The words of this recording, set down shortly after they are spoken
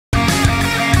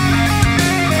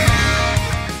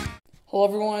Hello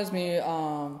everyone, it's me,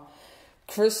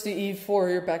 Chris the E4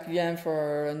 here back again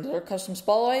for another custom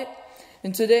spotlight.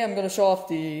 And today I'm going to show off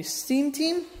the Steam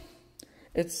team.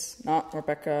 It's not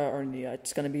Rebecca or Nia,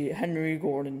 it's going to be Henry,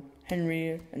 Gordon,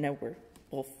 Henry, and Edward.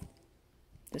 Both.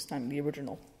 This time the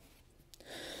original.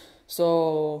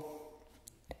 So,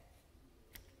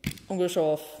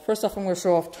 first off I'm going to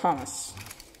show off Thomas.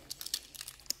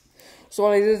 So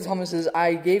what I did to Thomas is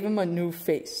I gave him a new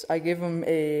face. I gave him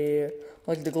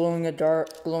like the glowing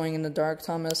in the dark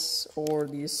Thomas, or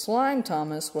the slime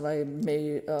Thomas, what I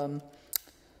made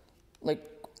like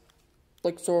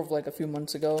sort of like a few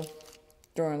months ago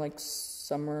during like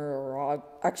summer or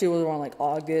actually it was around like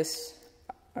August.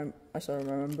 I sort of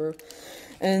remember,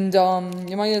 and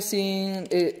you might have seen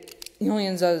it. He only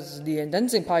has the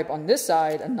indensing pipe on this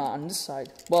side and not on this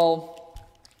side. Well,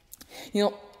 you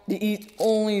know, the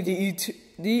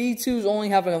E2s only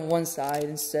have it on one side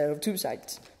instead of two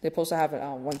sides. They're supposed to have it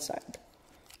on one side.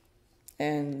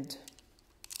 And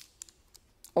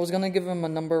I was gonna give him a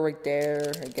number right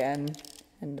there again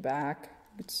in the back.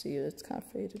 You can see it, it's kind of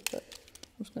faded, but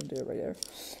I'm just gonna do it right there.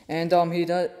 And he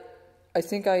does. I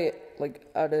think I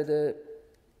added it.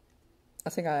 I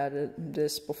think I added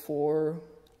this before,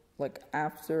 like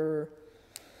after.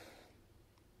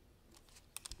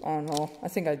 I don't know. I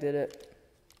think I did it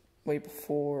way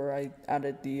before I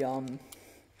added the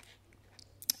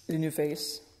new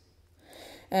face.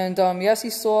 And yes, he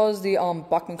still has the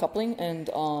Bachmann coupling, and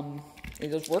it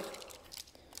does work.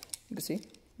 You can see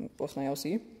with my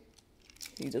LC,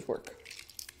 he does work.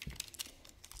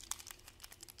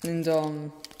 And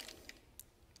the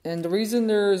reason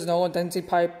there is no indensing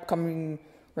pipe coming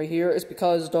right here is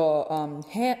because there's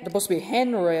supposed to be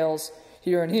handrails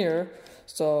here and here.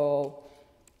 So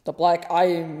the black I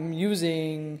am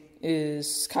using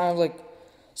is kind of like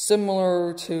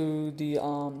similar to the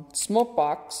smoke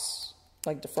box,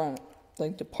 like the front,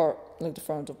 like the front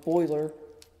of the boiler.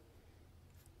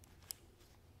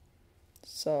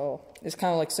 So it's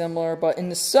kind of like similar, but in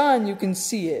the sun you can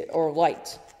see it, or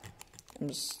light. I'm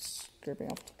just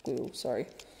scraping off the glue, sorry.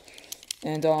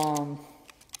 And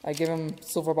I give him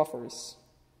silver buffers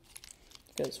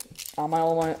because all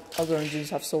my other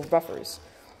engines have silver buffers.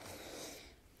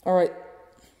 All right.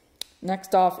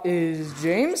 Next off is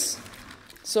James.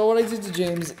 So what I did to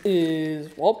James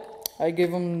is, well, I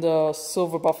gave him the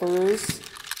silver buffers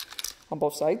on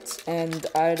both sides and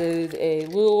added a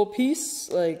little piece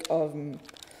of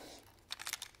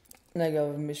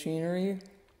machinery,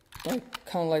 like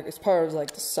kind of like it's part of like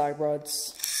the side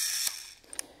rods.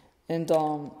 And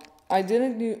I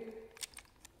didn't do,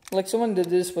 like someone did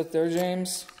this with their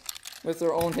James, with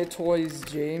their own Hit Toys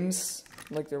James,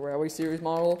 like their Railway Series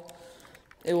model.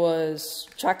 It was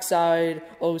Trackside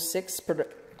 06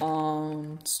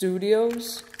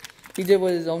 Studios. He did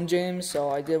with his own James, so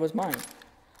I did with mine.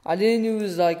 I didn't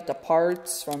use like the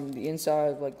parts from the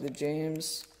inside of like the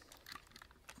James.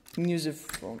 I used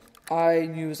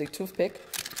a toothpick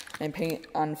and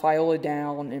filed it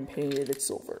down and painted it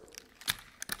silver.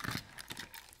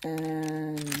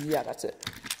 And yeah, that's it.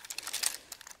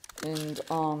 And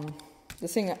the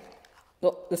thing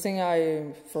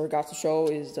I forgot to show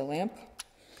is the lamp.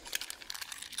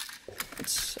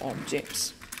 It's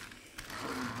James.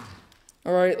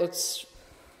 Alright, let's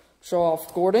show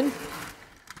off Gordon.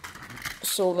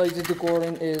 So what I did to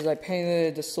Gordon is I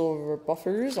painted the silver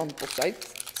buffers on both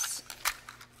sides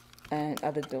and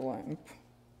added the lamp.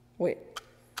 Wait,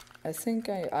 I think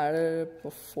I added it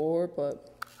before,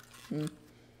 but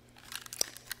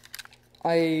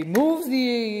I moved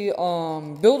the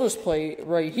builder's plate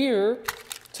right here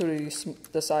to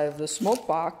the side of the smoke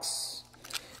box.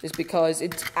 Is because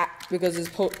it'll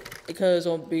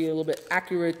be a little bit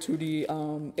accurate to the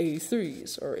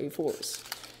A3s or A4s,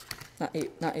 not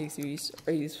A3s,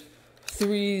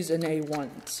 A3s and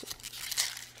A1s.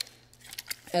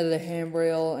 Added a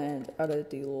handrail and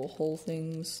added the little hole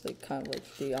things, like kind of like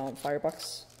the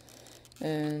firebox,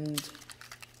 and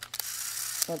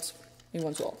that's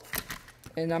A1s well.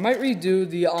 And I might redo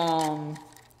the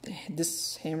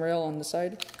this handrail on the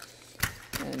side,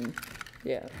 and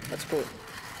yeah, that's cool.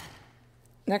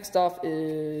 Next off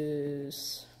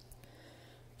is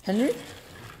Henry.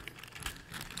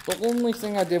 The only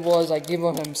thing I did was I gave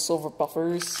him silver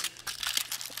buffers.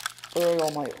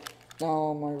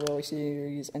 All my Railway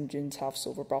Series engines have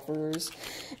silver buffers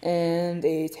and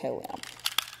a tail lamp.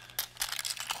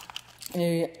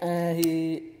 And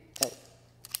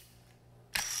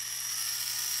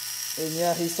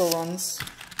yeah, he still runs.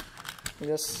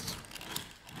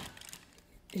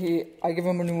 I give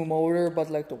him a new motor, but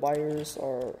like the wires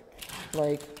are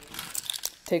like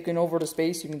taking over the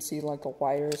space. You can see like the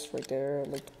wires right there,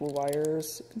 like the blue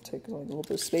wires. It can take like a little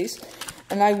bit of space.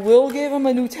 And I will give him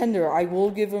a new tender. I will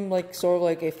give him like sort of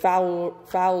like a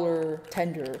Fowler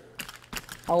tender.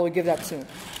 I will give that soon.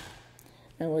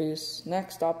 Anyways,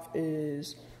 next up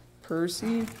is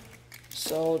Percy.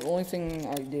 So the only thing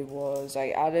I did was I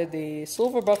added the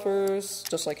silver buffers,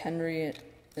 just like Henry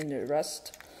and the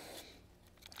rest.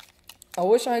 I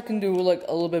wish I can do like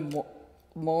a little bit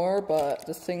more, but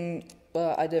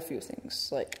I did a few things,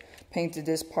 like painted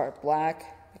this part black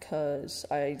because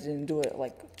I didn't do it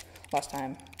like last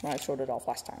time when I showed it off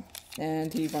last time,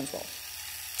 and he runs well.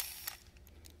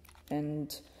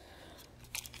 And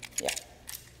yeah.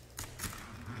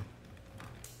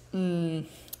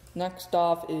 Next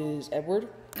off is Edward.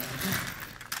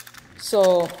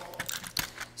 So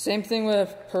same thing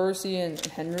with Percy and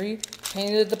Henry.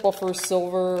 Painted the buffer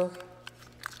silver,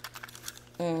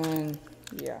 and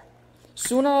yeah.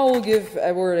 Soon I will give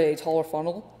Edward a taller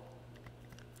funnel,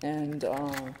 and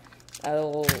add a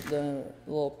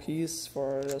little piece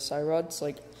for the side rods,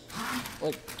 like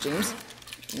James.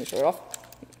 Let me show it off,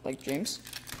 like James.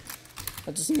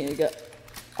 I just need to get.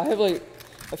 I have like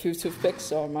a few toothpicks,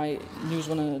 so I might use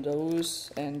one of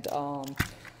those and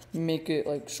make it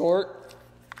like short.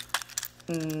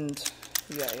 And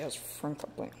yeah, it has front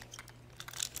coupling.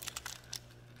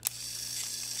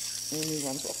 And he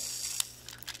runs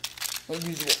well, like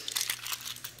usual.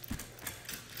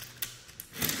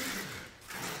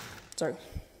 Sorry.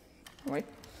 Alright.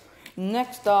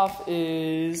 Next off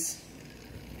is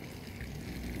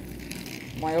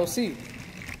my OC.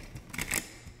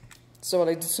 So what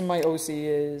I did to my OC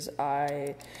is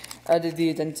I added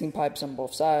the denting pipes on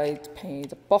both sides,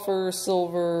 painted the buffer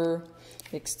silver,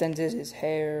 extended his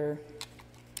hair,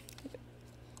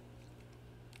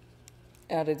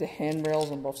 added the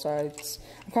handrails on both sides.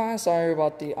 I'm kind of sorry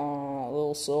about the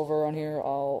little silver on here.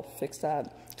 I'll fix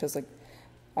that because like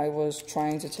I was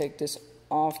trying to take this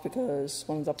off because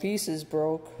one of the pieces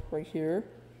broke right here,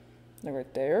 like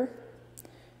right there.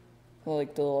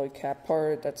 Like the little cap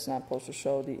part that's not supposed to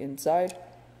show the inside.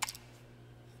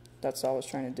 That's what I was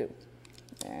trying to do.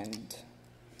 And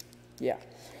yeah.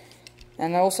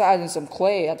 And I also added some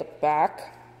clay at the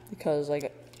back because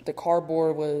like the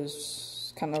cardboard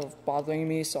was kind of bothering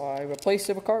me, so I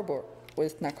replaced it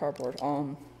with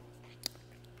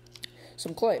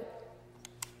some clay.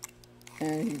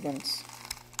 And he runs.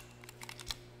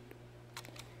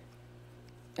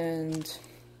 And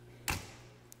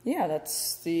yeah,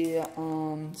 that's the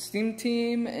Steam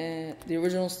team and the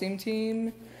original Steam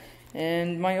team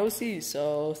and my OC.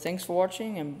 So thanks for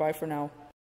watching and bye for now.